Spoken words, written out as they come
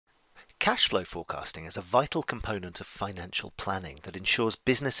Cash flow forecasting is a vital component of financial planning that ensures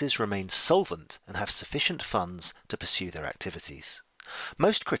businesses remain solvent and have sufficient funds to pursue their activities.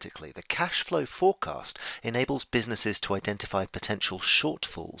 Most critically, the cash flow forecast enables businesses to identify potential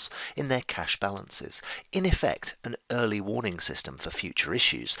shortfalls in their cash balances, in effect an early warning system for future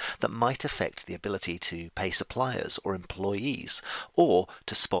issues that might affect the ability to pay suppliers or employees, or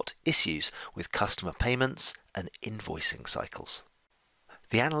to spot issues with customer payments and invoicing cycles.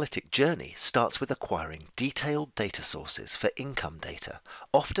 The analytic journey starts with acquiring detailed data sources for income data,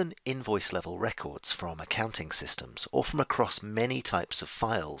 often invoice-level records from accounting systems or from across many types of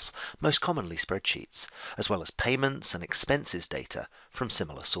files, most commonly spreadsheets, as well as payments and expenses data from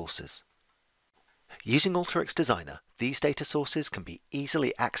similar sources. Using Alteryx Designer, these data sources can be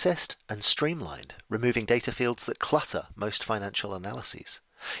easily accessed and streamlined, removing data fields that clutter most financial analyses.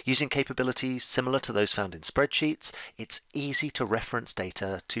 Using capabilities similar to those found in spreadsheets, it's easy to reference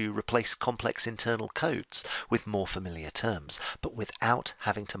data to replace complex internal codes with more familiar terms, but without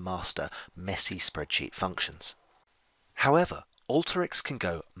having to master messy spreadsheet functions. However, Alteryx can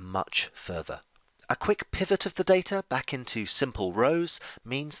go much further. A quick pivot of the data back into simple rows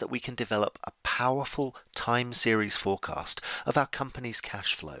means that we can develop a powerful time series forecast of our company's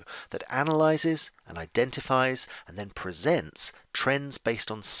cash flow that analyzes and identifies and then presents trends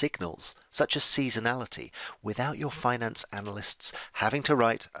based on signals such as seasonality without your finance analysts having to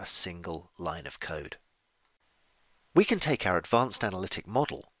write a single line of code. We can take our advanced analytic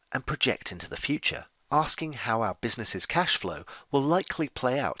model and project into the future, asking how our business's cash flow will likely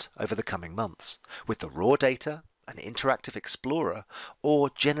play out over the coming months, with the raw data, an interactive explorer, or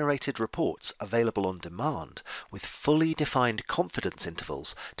generated reports available on demand with fully defined confidence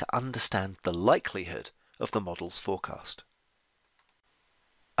intervals to understand the likelihood of the model's forecast.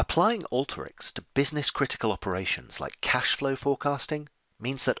 Applying Alteryx to business-critical operations like cash flow forecasting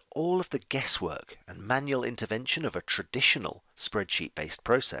means that all of the guesswork and manual intervention of a traditional spreadsheet-based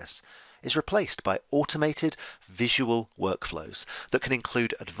process is replaced by automated visual workflows that can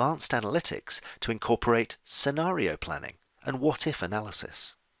include advanced analytics to incorporate scenario planning and what-if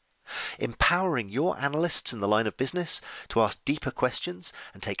analysis. Empowering your analysts in the line of business to ask deeper questions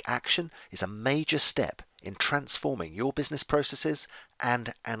and take action is a major step in transforming your business processes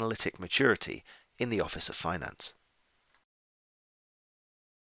and analytic maturity in the Office of Finance.